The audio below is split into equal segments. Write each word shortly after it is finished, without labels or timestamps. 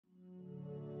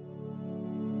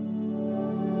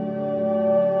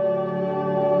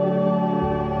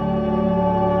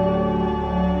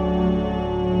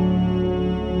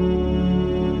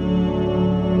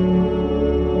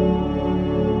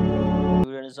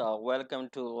welcome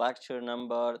to lecture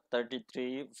number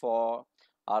 33 for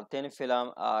our thin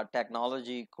film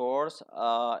technology course.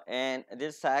 And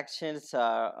this sections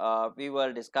we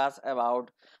will discuss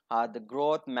about the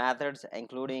growth methods,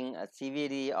 including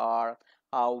CVD or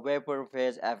vapor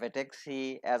phase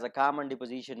epitaxy as a common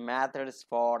deposition methods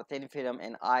for thin film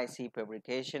and IC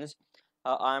fabrications.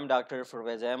 I'm Dr.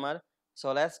 Pervaiz Ahmad.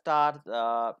 So let's start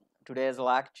today's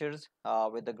lectures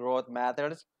with the growth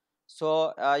methods.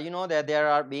 So you know that there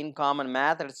are being common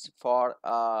methods for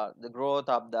the growth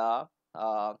of the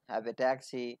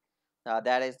epitaxy.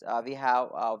 That is, we have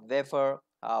vapor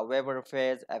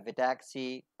phase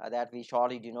epitaxy that we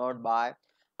shortly denote by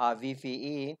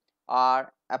VPE, or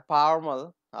a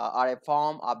formal or a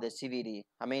form of the CVD.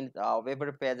 I mean,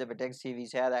 vapor phase epitaxy, we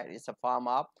say that it's a form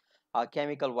of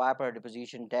chemical vapor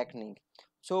deposition technique.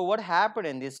 So what happened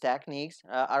in these techniques,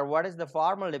 or what is the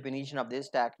formal definition of these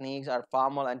techniques, or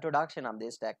formal introduction of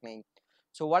this technique?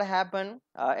 So what happened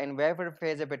in vapor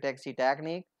phase epitaxy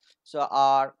technique? So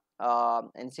our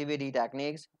in CVD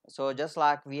techniques. So just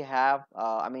like we have,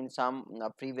 I mean, some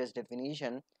previous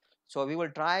definition. So we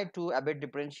will try to a bit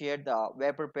differentiate the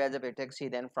vapor phase epitaxy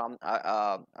then from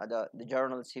the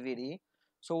journal CVD.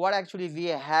 So what actually we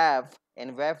have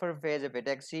in vapor phase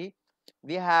epitaxy?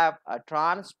 We have a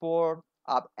transport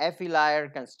of layer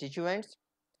constituents,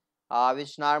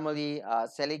 which normally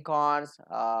silicons,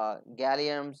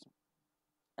 galliums,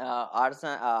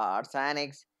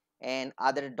 arsenics, and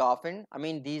other dolphin. I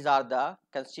mean, these are the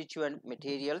constituent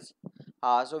materials.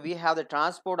 So we have the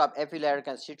transport of layer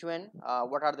constituent.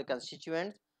 What are the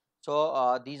constituents?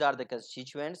 So these are the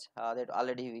constituents that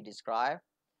already we described,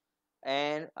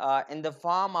 and in the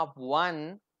form of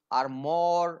one or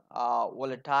more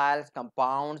volatile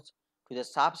compounds to the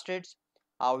substrates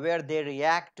where they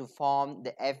react to form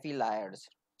the Fe layers.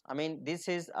 I mean, this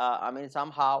is,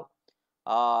 somehow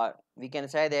we can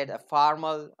say that a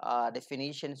formal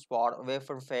definitions for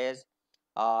vapor phase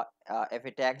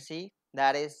epitaxy.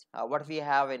 That is what we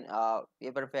have in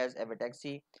vapor phase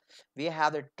epitaxy. We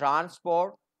have the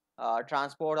transport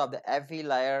of the Fe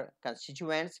layer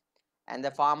constituents and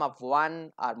the form of one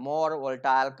or more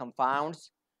volatile compounds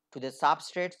to the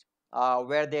substrates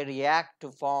where they react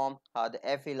to form the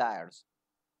Fe layers.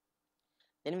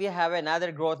 Then we have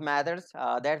another growth methods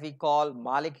that we call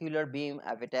molecular beam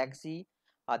epitaxy,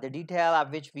 the detail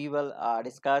of which we will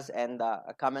discuss in the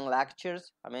coming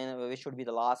lectures. I mean, which should be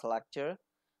the last lecture.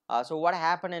 So what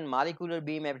happened in molecular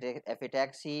beam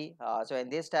epitaxy? So in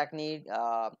this technique,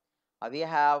 we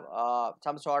have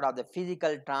some sort of the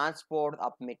physical transport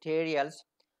of materials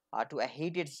to a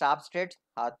heated substrate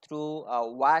through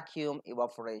vacuum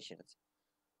evaporations.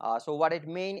 So what it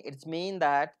mean? It's mean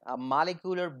that a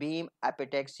molecular beam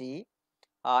epitaxy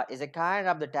is a kind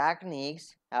of the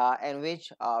techniques in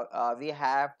which we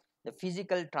have the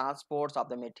physical transports of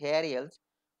the materials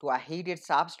to a heated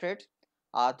substrate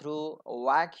through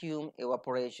vacuum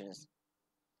evaporations.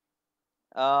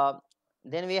 Uh,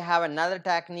 then we have another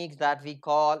technique that we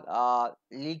call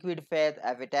liquid phase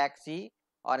epitaxy,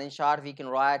 or in short we can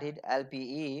write it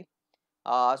LPE.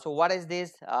 So what is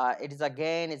this? It is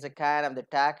again is a kind of the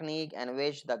technique in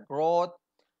which the growth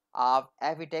of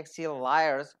epitaxial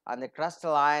layers on the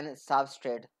crystalline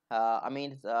substrate.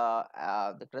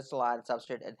 The crystalline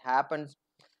substrate. It happens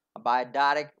by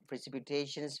direct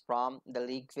precipitations from the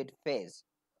liquid phase.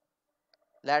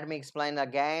 Let me explain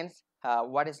again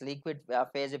what is liquid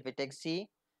phase epitaxy.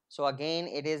 So again,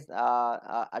 it is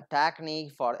a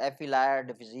technique for Fe layer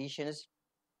depositions.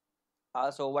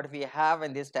 So what we have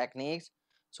in these techniques,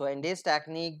 so in this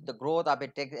technique the growth of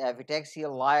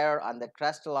epitaxial layer on the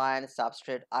crystalline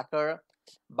substrate occur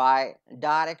by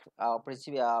direct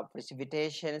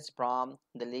precipitations from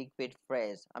the liquid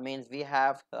phase. I mean, we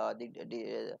have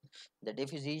the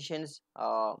depositions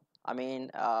by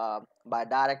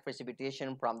direct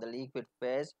precipitation from the liquid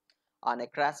phase on a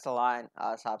crystalline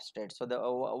substrate. So the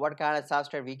what kind of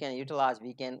substrate we can utilize?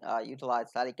 We can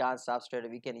utilize silicon substrate.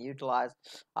 We can utilize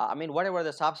whatever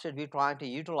the substrate we're trying to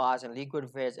utilize in liquid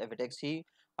phase epitaxy.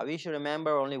 We should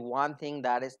remember only one thing,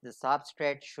 that is the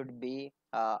substrate should be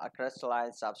a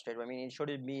crystalline substrate. I mean, it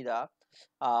shouldn't be the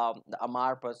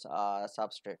amorphous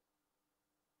substrate.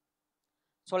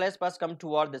 So let's first come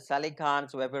toward the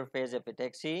silicons vapor phase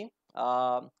epitaxy.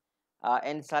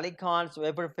 In silicons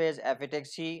vapor phase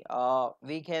epitaxy,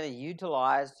 we can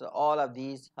utilize all of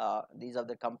these are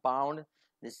the compound,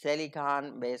 the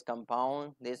silicon based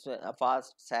compound. This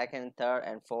first, second, third,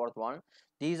 and fourth one.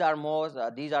 These are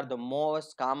the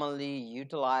most commonly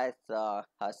utilized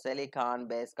silicon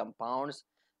based compounds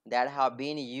that have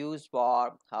been used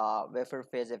for vapor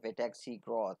phase epitaxy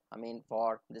growth. I mean,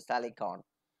 for the silicon.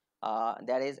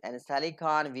 that is and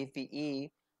silicon VPE.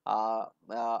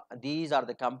 These are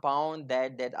the compound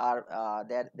that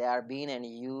they are being and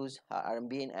use are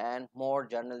being and more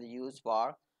generally used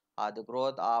for the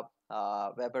growth of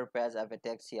vapor phase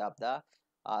epitaxy of the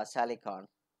silicon.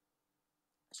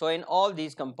 So in all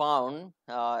these compound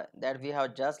that we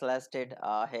have just listed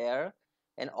here,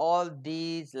 in all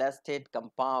these listed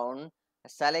compound,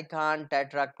 silicon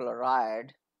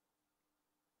tetrachloride,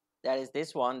 that is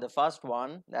this one, the first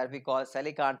one that we call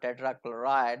silicon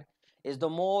tetrachloride, is the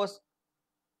most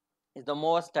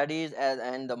studied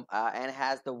and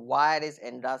has the widest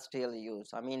industrial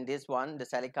use. I mean, this one, the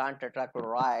silicon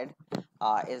tetrachloride,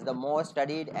 is the most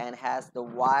studied and has the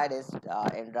widest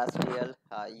industrial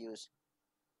use.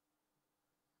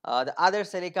 The other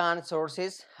silicon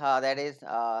sources, that is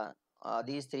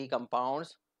these three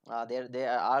compounds, they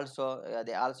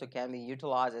also can be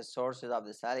utilized as sources of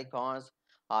the silicons.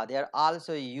 They are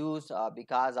also used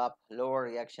because of lower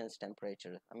reactions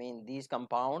temperature. I mean, these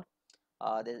compounds,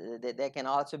 they can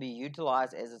also be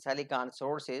utilized as a silicon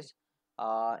sources,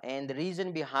 and the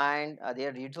reason behind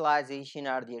their utilization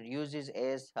or their uses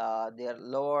is their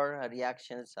lower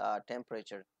reactions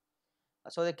temperature.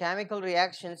 So the chemical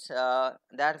reactions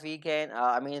that we can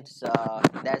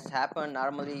that's happen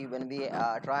normally when we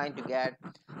trying to get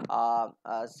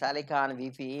silicon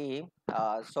VPE.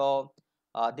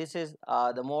 This is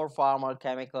the more formal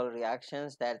chemical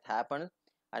reactions that happen,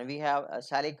 and we have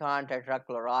silicon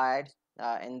tetrachloride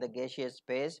in the gaseous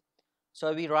phase.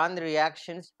 So we run the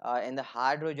reactions in the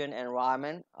hydrogen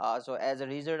environment. So as a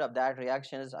result of that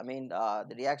reactions,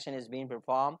 the reaction is being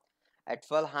performed at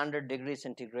 1200 degrees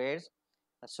centigrade.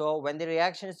 So when the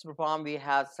reaction is performed, we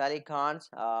have silicons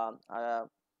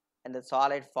in the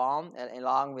solid form, and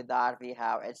along with that we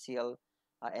have HCl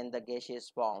in the gaseous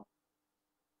form.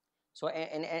 So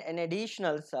an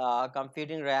additional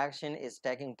computing reaction is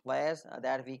taking place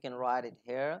that we can write it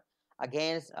here.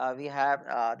 Again, we have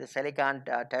the silicon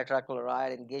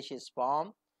tetrachloride in gaseous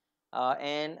form,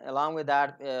 and along with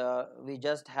that we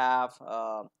just have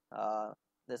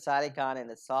the silicon in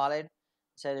the solid.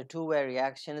 So the two-way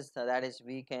reactions, that is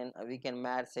we can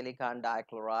match silicon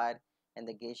dichloride and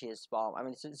the gaseous form. I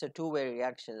mean, it's a two-way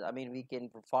reaction. I mean, we can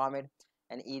perform it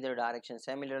in either direction.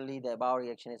 Similarly, the above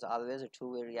reaction is always a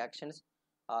two-way reactions,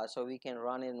 so we can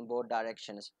run in both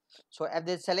directions. So if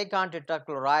the silicon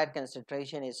tetrachloride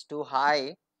concentration is too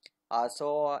high,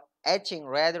 so etching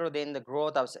rather than the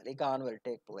growth of silicon will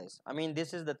take place. I mean,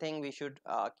 this is the thing we should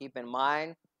keep in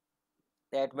mind,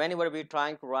 that whenever we're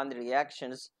trying to run the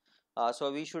reactions,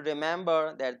 so we should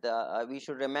remember that we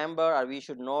should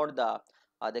note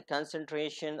the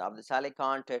concentration of the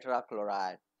silicon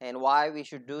tetrachloride. And why we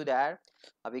should do that?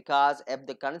 Because if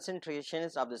the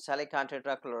concentrations of the silicon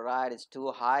tetrachloride is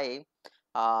too high,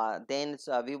 then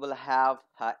we will have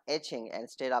etching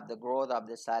instead of the growth of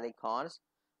the silicons.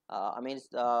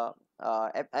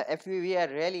 If we are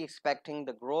really expecting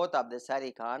the growth of the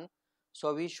silicon,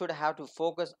 so we should have to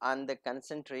focus on the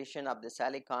concentration of the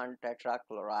silicon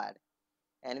tetrachloride,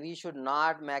 and we should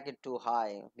not make it too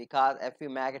high, because if we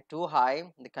make it too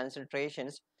high the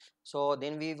concentrations, so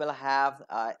then we will have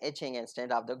etching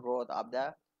instead of the growth of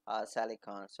the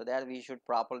silicon. So that we should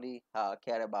properly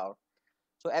care about.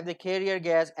 So if the carrier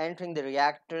gas entering the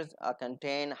reactors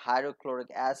contain hydrochloric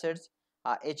acids,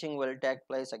 etching will take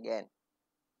place again.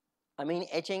 I mean,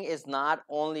 etching is not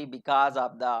only because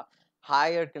of the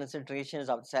higher concentrations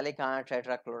of silicon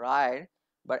tetrachloride,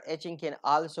 but etching can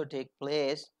also take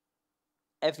place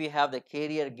if we have the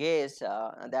carrier gas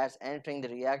that's entering the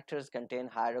reactors contain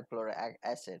hydrochloric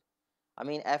acid. I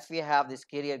mean, if we have this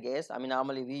carrier gas, I mean,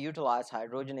 normally we utilize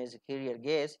hydrogen as a carrier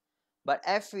gas, but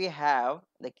if we have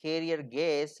the carrier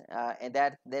gas and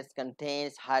that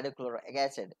contains hydrochloric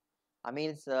acid, I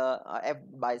mean, if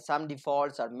by some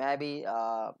defaults, or maybe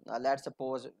let's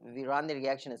suppose we run the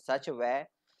reaction in such a way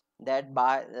that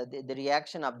by the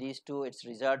reaction of these two, it's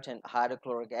results in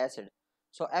hydrochloric acid.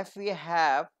 So if we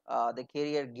have the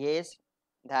carrier gas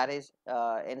that is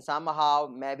and somehow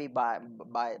maybe by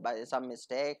some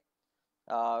mistake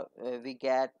we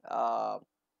get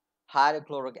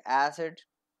hydrochloric acid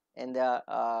in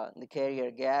the carrier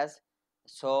gas,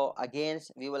 so again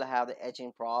we will have the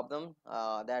etching problem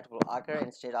that will occur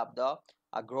instead of the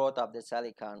growth of the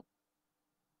silicon.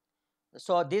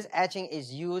 So this etching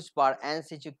is used for in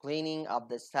situ cleaning of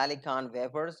the silicon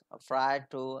vapors prior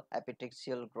to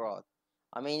epitaxial growth.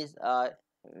 I mean,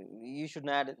 you should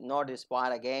not note this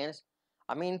point again.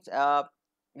 I mean,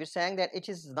 we're saying that it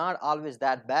is not always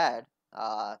that bad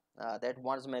that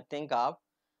one may think of.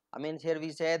 I mean, here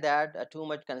we say that too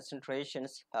much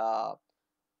concentrations of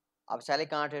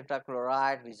silicon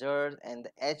tetrachloride results in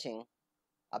the etching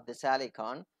of the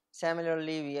silicon.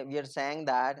 Similarly, we are saying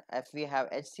that if we have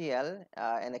HCl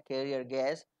and a carrier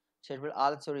gas, so it will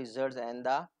also result in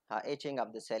the etching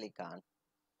of the silicon.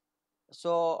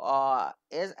 So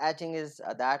is etching is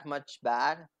that much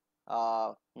bad?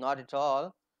 Not at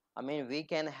all. I mean, we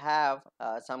can have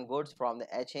some goods from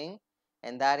the etching,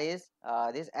 and that is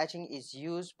this etching is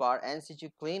used for in situ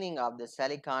cleaning of the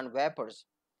silicon vapors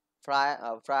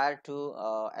prior to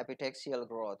epitaxial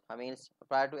growth. I mean,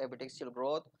 prior to epitaxial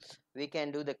growth, we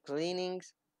can do the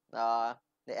cleanings, the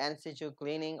in situ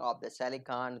cleaning of the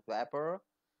silicon vapor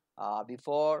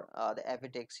before the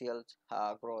epitaxial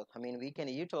growth. I mean, we can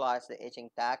utilize the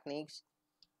etching techniques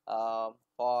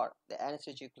for the in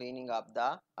situ cleaning of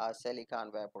the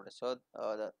silicon vapor. So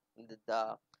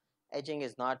the etching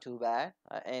is not too bad,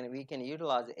 and we can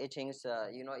utilize the etchings.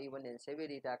 Even in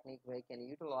CVD technique, we can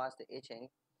utilize the etching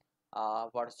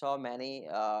for so many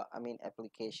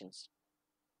applications.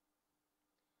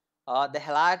 The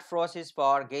halide process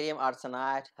for gallium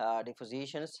arsenide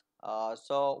depositions.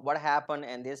 So what happened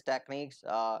in these techniques,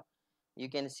 you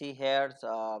can see here,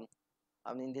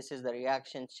 this is the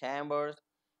reaction chambers,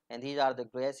 and these are the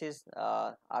gases,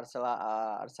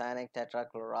 arsenic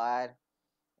tetrachloride,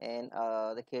 and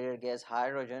the carrier gas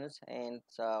hydrogens, and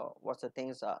what's the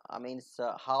things,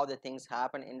 how the things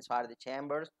happen inside the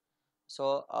chambers.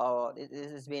 So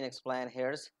this is being explained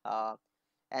here.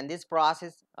 And this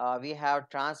process, we have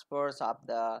transfers of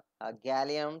the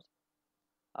galliums.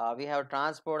 We have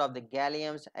transport of the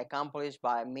galliums accomplished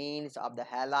by means of the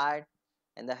halide,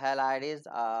 and the halide is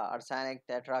arsenic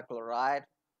tetrachloride.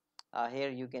 Here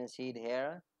you can see it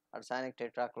here, arsenic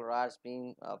tetrachloride is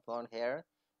being found here,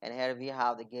 and here we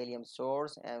have the gallium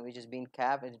source, and which is being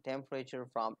kept at a temperature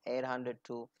from 800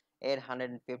 to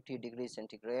 850 degrees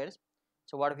centigrade.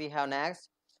 So what we have next,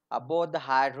 both the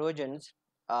hydrogens,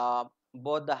 uh,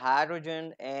 both the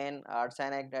hydrogen and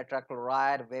arsenic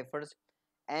tetrachloride wafers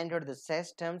enter the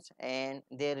systems and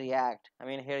they react. I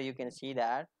mean, here you can see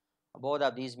that both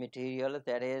of these materials,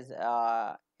 that is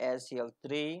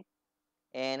SCl3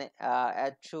 and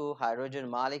H2 hydrogen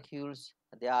molecules,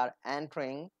 they are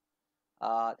entering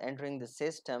the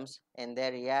systems and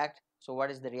they react. So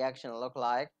what is the reaction look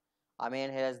like? I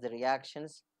mean, here's the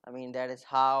reactions. I mean, that is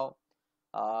how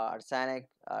arsenic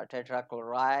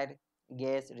tetrachloride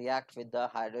gas react with the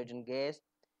hydrogen gas,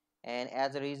 and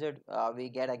as a result we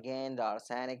get again the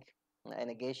arsenic in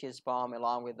a gaseous form.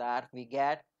 Along with that, we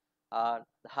get the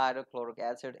hydrochloric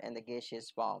acid in the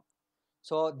gaseous form.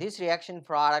 So this reaction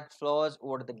product flows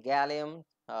over the gallium,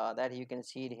 that you can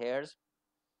see it here.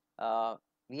 uh,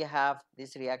 we have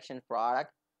this reaction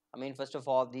product. I mean, first of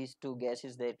all, these two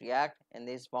gases, they react and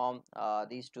they form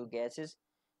these two gases.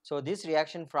 So this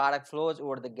reaction product flows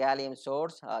over the gallium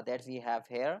source that we have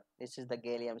here. This is the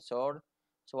gallium source.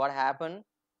 So what happened?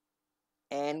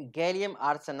 And gallium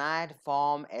arsenide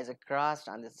form as a crust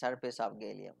on the surface of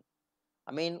gallium.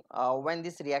 I mean, when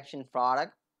this reaction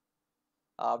product,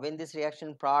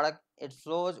 it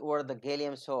flows over the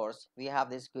gallium source, we have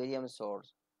this gallium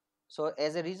source. So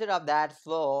as a result of that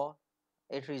flow,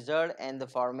 it results in the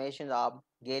formation of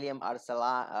gallium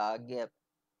arsenide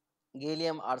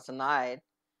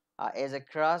as a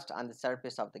crust on the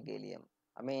surface of the gallium.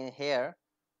 I mean, here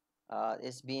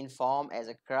it's being formed as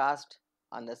a crust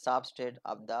on the substrate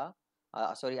of the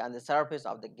on the surface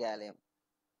of the gallium.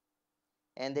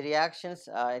 And the reactions,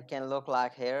 it can look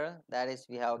like here, that is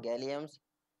we have galliums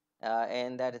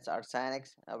and that is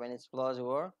arsenics when it flows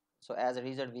over. So as a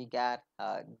result, we get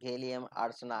gallium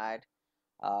arsenide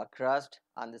crust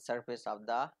on the surface of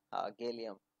the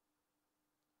gallium.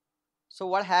 So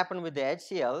what happened with the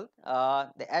HCl?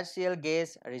 The HCl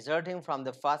gas resulting from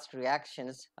the first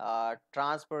reactions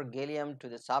transfer gallium to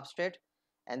the substrate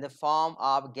in the form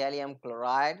of gallium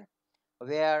chloride,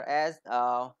 whereas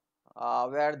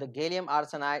where the gallium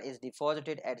arsenide is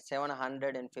deposited at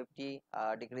 750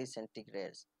 degrees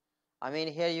centigrade. I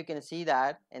mean, here you can see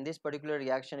that in this particular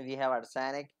reaction we have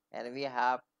arsenic and we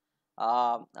have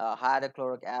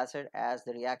hydrochloric acid as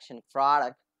the reaction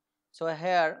product. So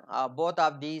here both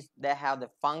of these, they have the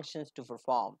functions to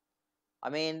perform. I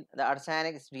mean, the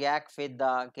arsenics react with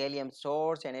the gallium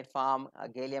source and it form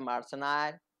gallium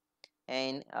arsenide,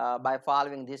 and by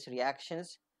following these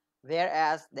reactions,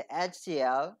 whereas the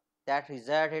HCl that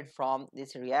resulted from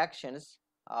these reactions,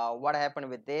 what happened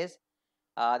with this?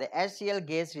 The HCl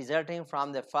gas resulting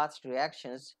from the first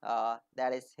reactions,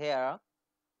 that is here,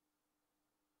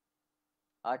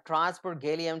 transfer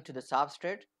gallium to the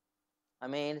substrate. I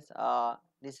mean,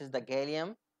 this is the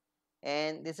gallium,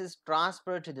 and this is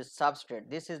transferred to the substrate.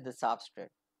 This is the substrate.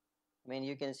 I mean,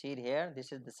 you can see it here.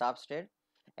 This is the substrate,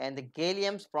 and the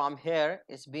galliums from here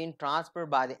is being transferred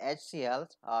by the HCl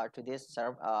to this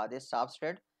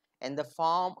substrate in the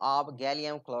form of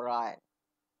gallium chloride.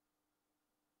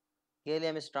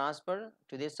 Gallium is transferred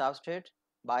to this substrate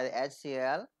by the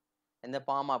HCl in the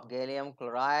form of gallium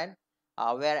chloride,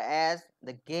 whereas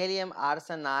the gallium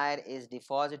arsenide is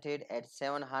deposited at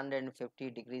 750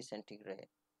 degrees centigrade.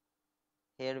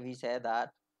 Here we say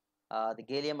that the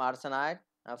gallium arsenide,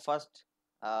 first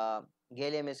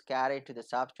gallium is carried to the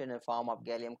substrate in the form of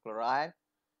gallium chloride,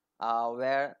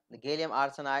 where the gallium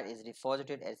arsenide is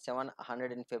deposited at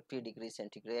 750 degrees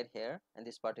centigrade here in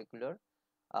this particular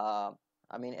uh,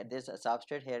 at this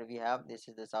substrate. Here we have, this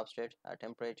is the substrate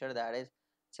temperature, that is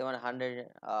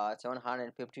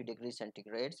 750 degrees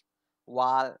centigrades,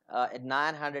 while at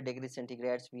 900 degrees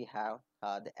centigrades we have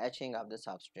the etching of the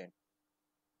substrate.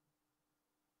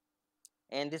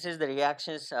 And this is the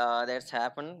reactions that's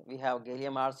happened. We have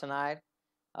gallium arsenide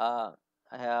uh,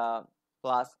 uh,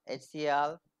 plus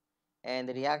HCl, and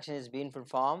the reaction is being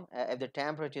performed if the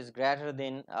temperature is greater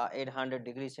than 800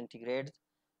 degrees centigrade.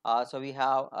 So we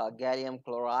have gallium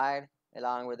chloride,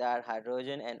 along with that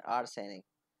hydrogen and arsenic.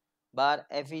 But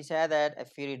if we say that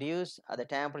if we reduce the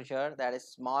temperature that is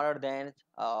smaller than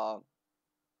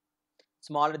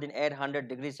 800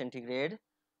 degrees centigrade,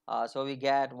 so we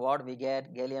get what? We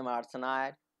get gallium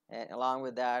arsenide, and along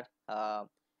with that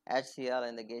HCl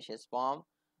in the gaseous form.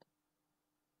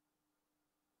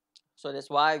 So that's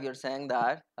why we are saying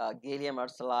that gallium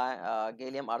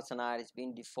arsenide is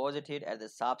being deposited at the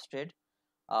substrate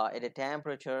at a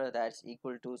temperature that's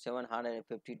equal to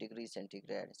 750 degrees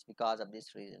centigrade. It's because of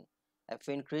this reason. If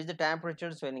we increase the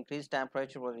temperature, so an increased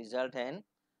temperature will result in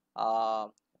uh,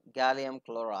 gallium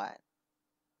chloride.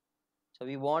 So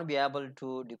we won't be able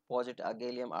to deposit a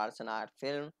gallium arsenide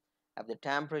film if the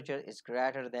temperature is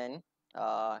greater than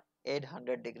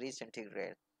 800 degrees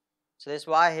centigrade. So that's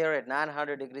why here at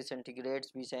 900 degrees centigrade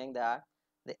we saying that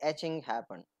the etching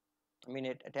happened.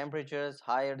 At temperatures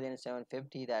higher than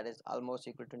 750, that is almost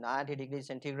equal to 90 degrees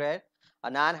centigrade,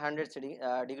 900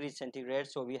 degrees centigrade.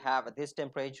 So we have these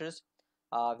temperatures,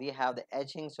 we have the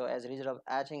etching. So as a result of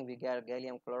etching, we get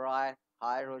gallium chloride,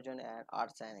 hydrogen, and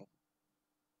arsenic.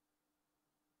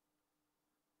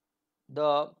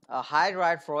 The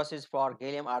hydride process for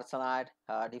gallium arsenide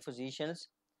depositions.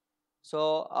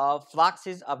 So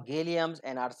fluxes of galliums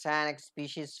and arsenic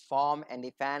species form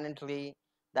independently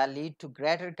that lead to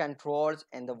greater controls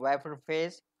in the vapor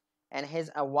phase and has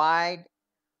a wide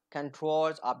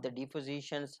controls of the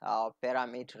depositions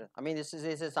parameter. This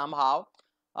is somehow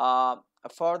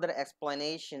further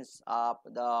explanations of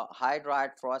the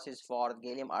hydride process for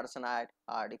gallium arsenide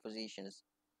depositions.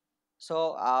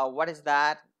 So what is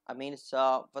that?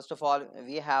 So first of all,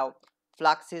 we have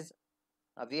fluxes.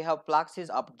 We have fluxes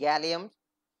of gallium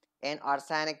and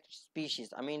arsenic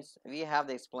species. We have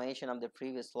the explanation of the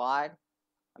previous slide.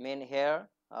 Here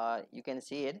you can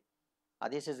see it.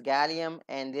 This is gallium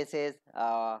and this is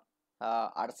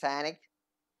arsenic.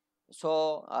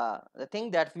 So the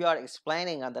thing that we are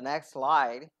explaining on the next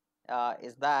slide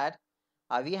is that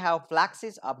we have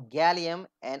fluxes of gallium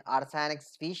and arsenic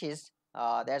species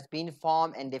that's been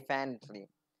formed independently.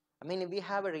 We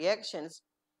have reactions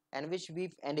in which we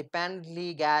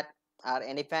independently get or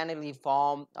independently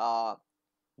form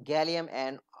gallium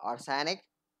and arsenic.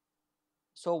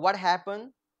 So what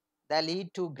happened? That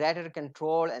lead to greater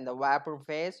control in the vapor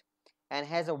phase and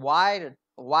has a wider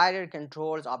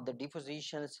controls of the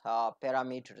depositions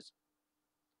parameters.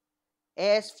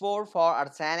 As4 for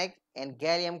arsenic and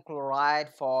gallium chloride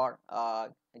for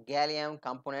gallium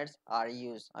components are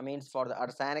used. For the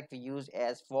arsenic we use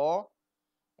As4,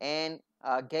 and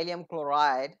gallium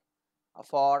chloride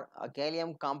for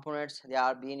gallium components they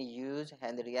are being used,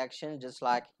 and the reaction just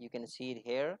like you can see it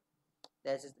here.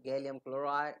 This is gallium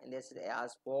chloride and this is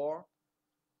As4 or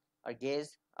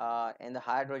gas in the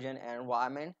hydrogen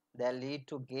environment that lead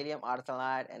to gallium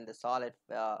arsenide in the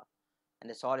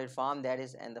solid form, that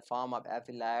is in the form of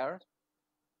Fe layer.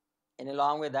 And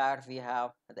along with that we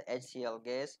have the HCl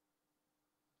gas.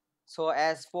 So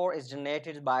As4 is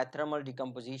generated by thermal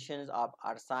decompositions of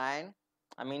arsine.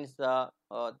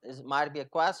 This might be a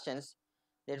questions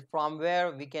that from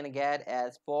where we can get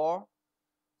As4.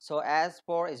 So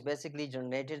As4 is basically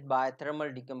generated by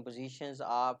thermal decompositions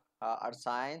of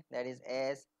arsine, that is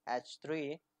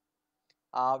SH3.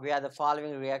 We have the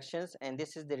following reactions, and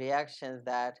this is the reactions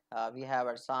that we have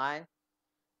arsine,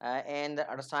 and the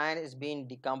arsine is being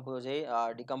decomposed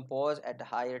at a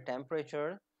higher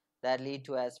temperature that lead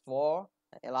to As4,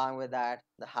 along with that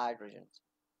the hydrogens.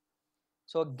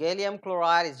 So gallium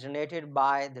chloride is generated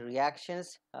by the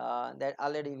reactions that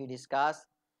already we discussed.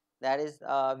 That is,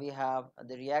 we have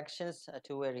the reactions,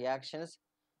 two-way reactions,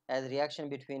 as reaction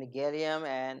between gallium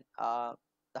and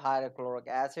the hydrochloric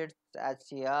acid,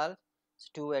 HCl. It's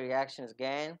two-way reactions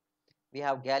again. We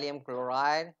have gallium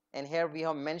chloride, and here we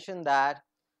have mentioned that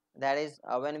is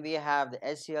when we have the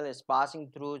HCl is passing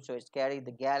through, so it's carrying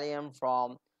the gallium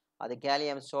from the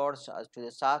gallium source to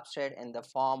the substrate in the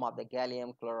form of the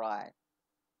gallium chloride.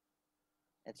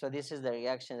 And so this is the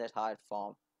reaction that's how it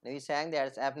formed. Now we're saying that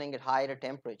it's happening at higher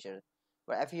temperature.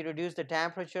 But if you reduce the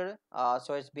temperature,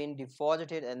 so it's been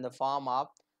deposited in the form of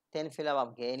thin film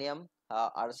of gallium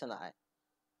arsenide.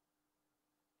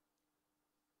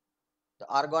 The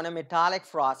organometallic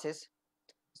process.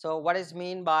 So what is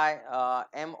mean by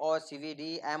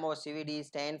MOCVD? MOCVD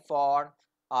stand for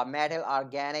metal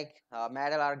organic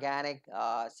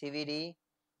CVD,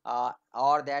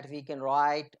 or that we can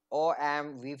write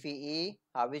OMVPE,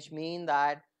 which mean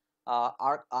that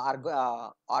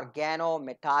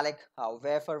organometallic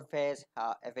wafer phase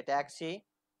epitaxy.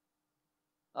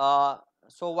 Uh,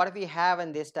 so what we have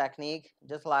in this technique,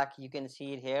 just like you can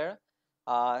see it here,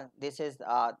 this is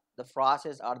the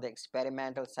process or the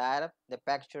experimental setup. The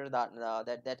picture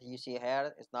that you see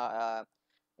here is not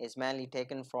is mainly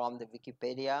taken from the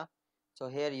Wikipedia. So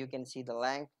here you can see the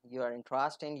link. You are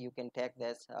interested, you can take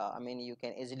this. You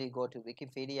can easily go to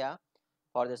Wikipedia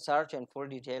for the search and full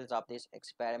details of this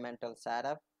experimental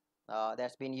setup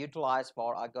that's been utilized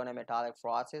for organometallic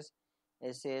process.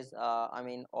 This is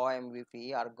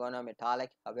OMVP, organometallic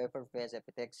vapor phase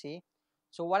epitaxy.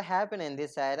 So what happened in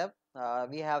this setup?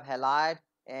 We have halide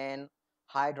and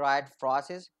hydride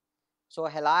process. So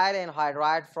halide and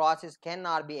hydride process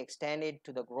cannot be extended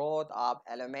to the growth of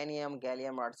aluminum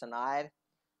gallium arsenide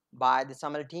by the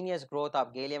simultaneous growth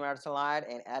of gallium arsenide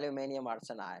and aluminum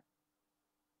arsenide,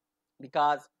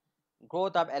 because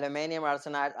growth of aluminum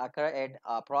arsenide occur at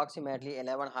approximately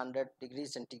 1100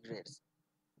 degrees centigrade.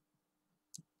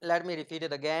 Let me repeat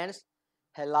it again.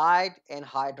 Halide and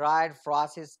hydride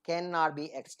process cannot be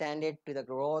extended to the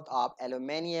growth of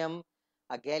aluminum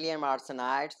gallium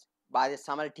arsenides by the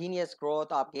simultaneous growth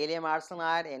of gallium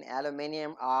arsenide and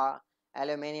aluminum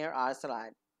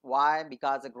arsenide. Why?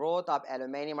 Because the growth of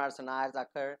aluminum arsenides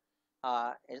occur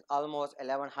is almost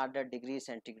 1100 degrees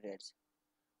centigrade.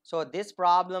 So this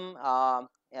problem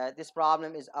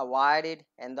is avoided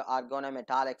in the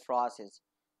organometallic process.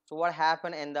 So what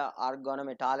happened in the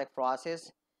organometallic process?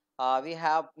 We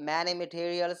have many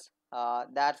materials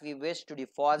that we wish to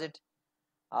deposit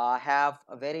have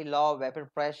very low vapor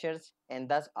pressures and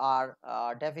thus are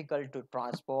difficult to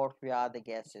transport via the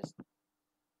gases.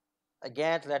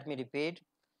 Again, let me repeat.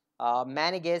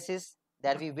 Many gases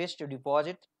that we wish to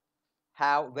deposit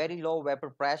have very low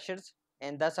vapor pressures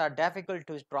and thus are difficult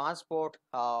to transport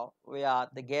via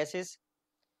the gases.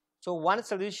 So one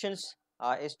solution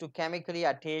is to chemically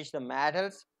attach the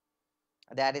metals,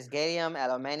 that is gallium,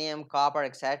 aluminum, copper,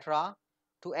 etc.,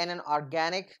 to an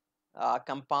organic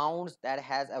compounds that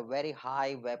has a very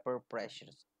high vapor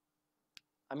pressures.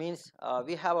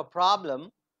 We have a problem,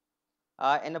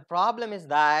 and the problem is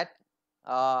that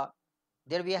uh,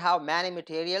 there we have many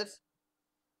materials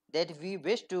that we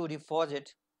wish to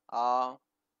deposit, uh,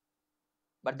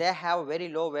 but they have very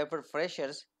low vapor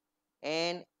pressures,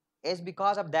 and it's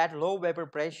because of that low vapor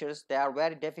pressures they are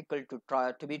very difficult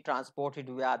to be transported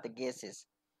via the gases.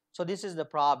 So this is the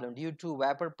problem due to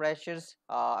vapor pressures.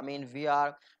 We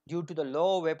are due to the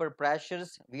low vapor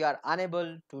pressures we are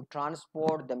unable to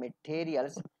transport the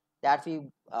materials that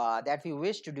we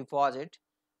wish to deposit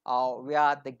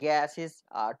via the gases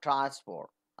transport.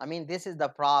 This is the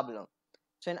problem.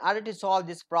 So in order to solve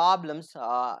these problems,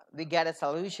 we get a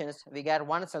solutions. We get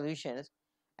one solution,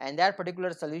 and that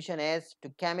particular solution is to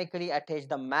chemically attach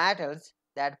the metals,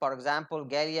 that for example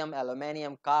gallium,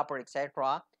 aluminum, copper,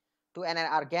 etc., to an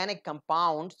organic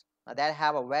compounds that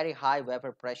have a very high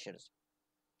vapor pressures.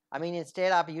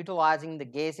 Instead of utilizing the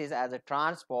gases as a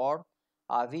transport,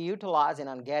 we utilize an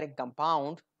organic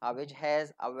compound which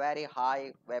has a very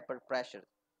high vapor pressure.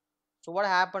 So what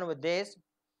happened with this?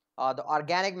 The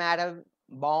organic metal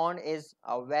bond is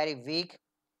very weak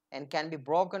and can be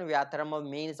broken via thermal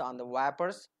means on the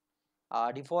vapors,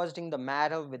 depositing the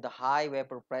metal with the high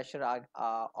vapor pressure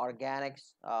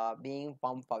organics being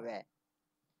pumped away.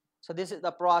 So this is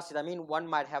the process. One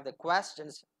might have the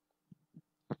questions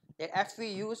that if we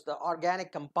use the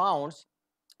organic compounds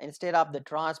instead of the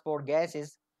transport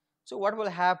gases, so what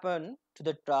will happen to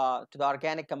the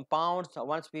organic compounds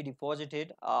once we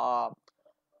deposited the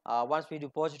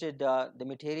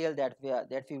material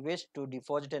that we wish to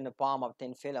deposit in the form of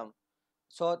thin film?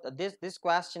 So these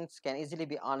questions can easily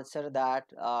be answered that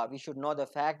we should know the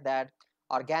fact that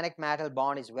organic metal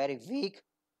bond is very weak,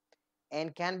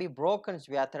 and can be broken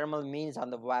via thermal means on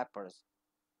the vapors.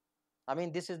 I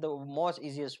mean, this is the most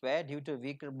easiest way. Due to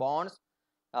weaker bonds,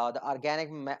 the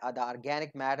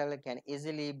organic matter can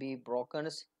easily be broken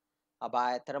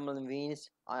by thermal means,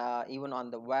 even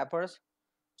on the vapors.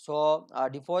 So,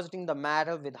 depositing the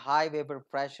metal with high vapor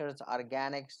pressures,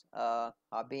 organics are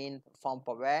being pumped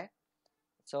away.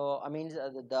 So, I mean,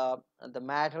 the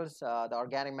metals, the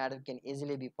organic matter can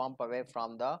easily be pumped away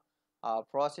from the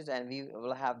process, and we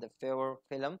will have the favor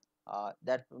film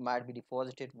that might be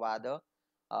deposited via the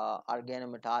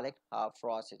organometallic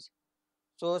process.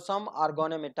 So, some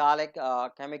organometallic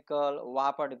chemical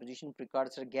vapor deposition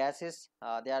precursor gases,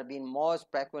 they are being most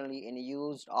frequently in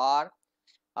use are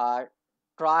uh,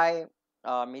 tri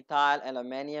methyl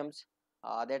aluminiums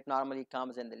that normally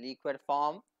comes in the liquid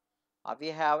form. We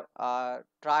have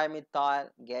trimethyl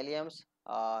galliums.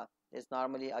 Is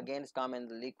normally again come in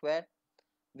the liquid.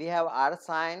 We have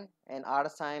arsine, and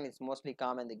arsine is mostly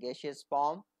come in the gaseous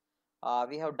form.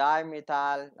 We have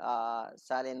dimethyl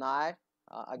cyanide.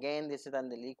 Again, this is in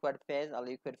the liquid phase, a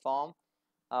liquid form.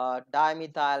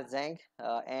 Dimethyl zinc,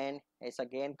 and it's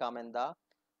again come in the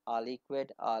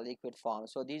liquid form.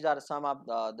 So these are some of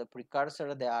the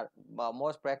precursor. They are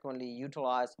most frequently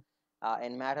utilized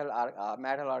in metal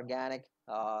organic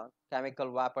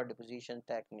chemical vapor deposition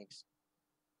techniques.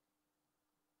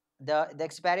 The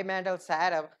experimental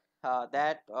setup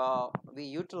that we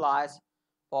utilize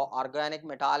for organic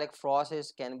metallic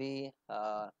process can be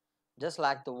just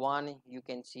like the one you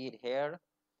can see it here.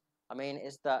 I mean,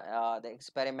 it's the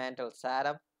experimental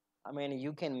setup. I mean,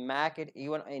 you can make it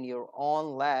even in your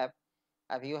own lab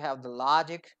if you have the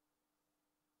logic,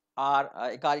 or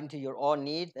according to your own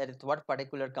need, that is what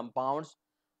particular compounds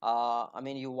I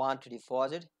mean you want to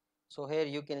deposit. So here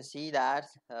you can see that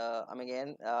I mean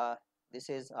again this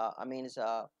is I mean it's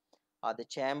the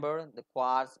chamber, the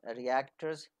quartz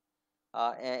reactors.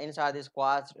 Inside these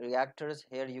quartz reactors,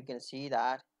 here you can see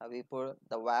that we put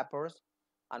the vapors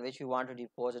on which we want to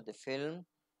deposit the film,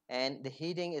 and the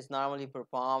heating is normally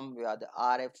performed via the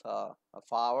RF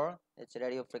power. It's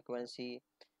radio frequency.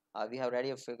 We have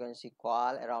radio frequency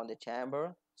coil around the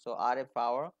chamber, so RF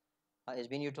power is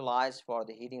being utilized for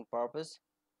the heating purpose.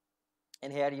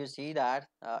 And here you see that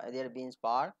there being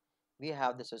spark. We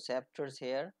have the susceptors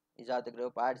here. These are the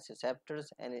graphite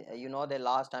susceptors, and you know the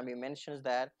last time we mentioned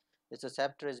that the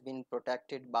susceptor is being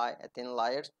protected by a thin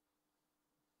layers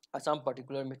or some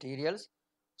particular materials.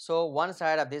 So one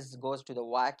side of this goes to the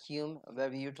vacuum, where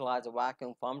we utilize a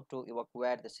vacuum pump to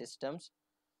evacuate the systems,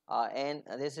 and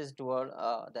this is toward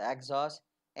the exhaust.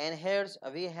 And here's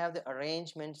we have the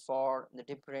arrangement for the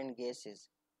different gases.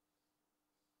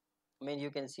 I mean,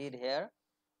 you can see it here.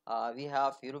 We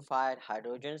have purified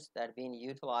hydrogens that being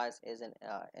utilized as an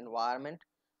environment.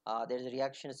 There's a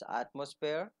reactions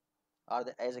atmosphere or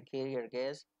as a carrier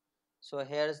gas. So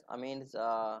here's I mean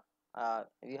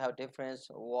we have different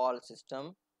wall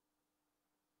system.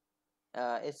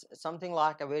 It's something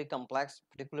like a very complex,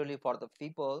 particularly for the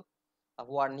people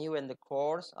who are new in the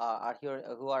course, are here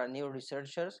who are new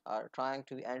researchers are trying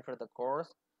to enter the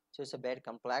course. So it's a bit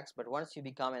complex, but once you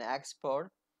become an expert,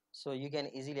 so you can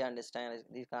easily understand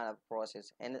this kind of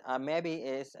process. And maybe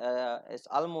it's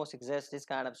almost exists this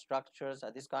kind of structures,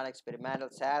 this kind of experimental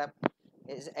setup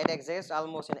it exists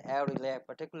almost in every lab,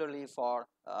 particularly for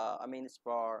I mean it's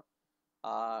for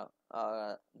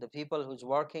the people who's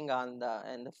working on the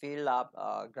in the field of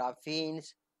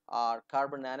graphenes or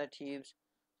carbon nanotubes.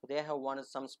 So they have wanted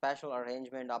some special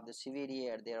arrangement of the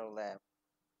CVD at their lab.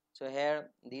 So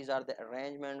here these are the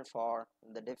arrangement for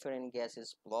the different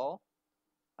gases flow.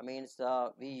 I mean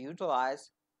we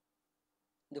utilize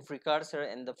the precursor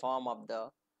in the form of the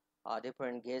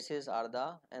different gases or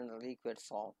the in the liquid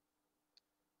form.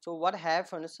 So what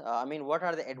happens, I mean what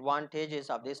are the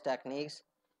advantages of these techniques?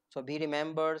 So be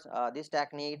remembers this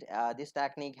technique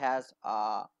has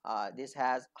this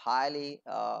has highly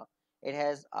it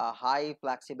has a high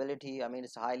flexibility. I mean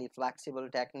it's highly flexible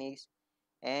techniques,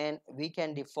 and we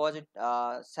can deposit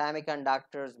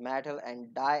semiconductors, metal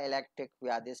and dielectric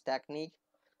via this technique.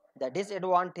 The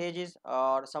disadvantages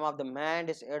or some of the main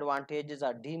disadvantages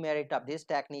or demerit of this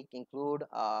technique include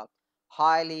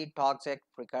highly toxic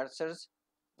precursors,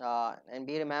 and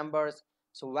be remembers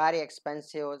so very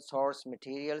expensive source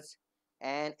materials,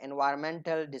 and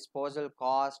environmental disposal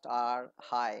costs are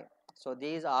high. So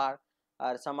these are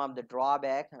some of the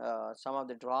drawback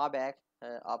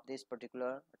of this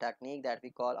particular technique that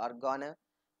we call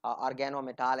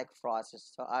organometallic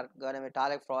process. So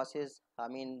organometallic process, I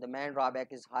mean the main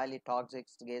drawback is highly toxic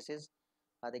gases.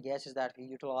 The gases that we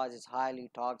utilize is highly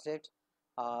toxic,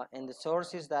 and the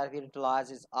sources that we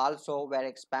utilize is also very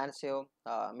expensive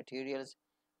materials.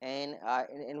 and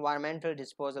environmental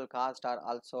disposal costs are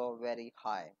also very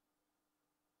high.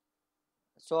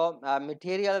 So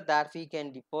material that we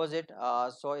can deposit,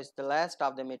 so it's the last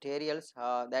of the materials,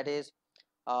 that is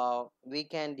we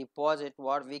can deposit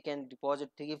what we can deposit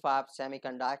 3 5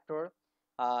 semiconductor.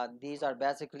 These are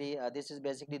basically this is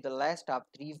basically the last of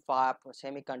 3 5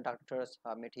 semiconductors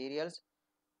materials.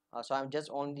 So I'm just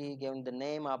only giving the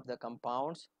name of the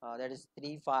compounds, that is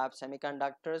 3 5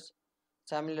 semiconductors.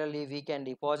 Similarly, we can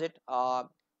deposit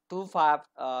 2 5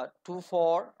 2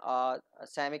 4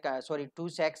 2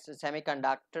 6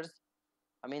 semiconductors.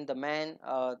 I mean the main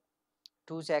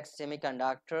 2 6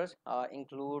 semiconductors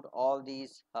include all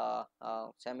these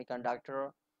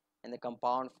semiconductor in the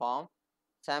compound form.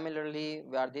 Similarly,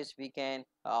 where this we can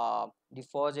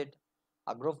deposit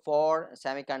a group 4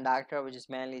 semiconductor, which is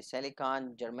mainly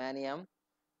silicon, germanium,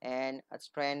 and a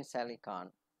strand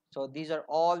silicon. So these are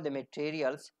all the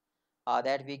materials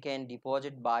that we can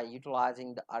deposit by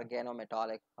utilizing the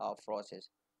organometallic process.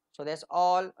 So that's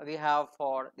all we have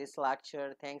for this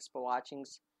lecture. Thanks for watching.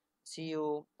 See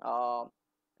you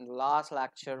in the last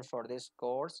lecture for this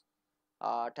course.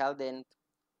 Till then,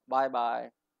 bye bye.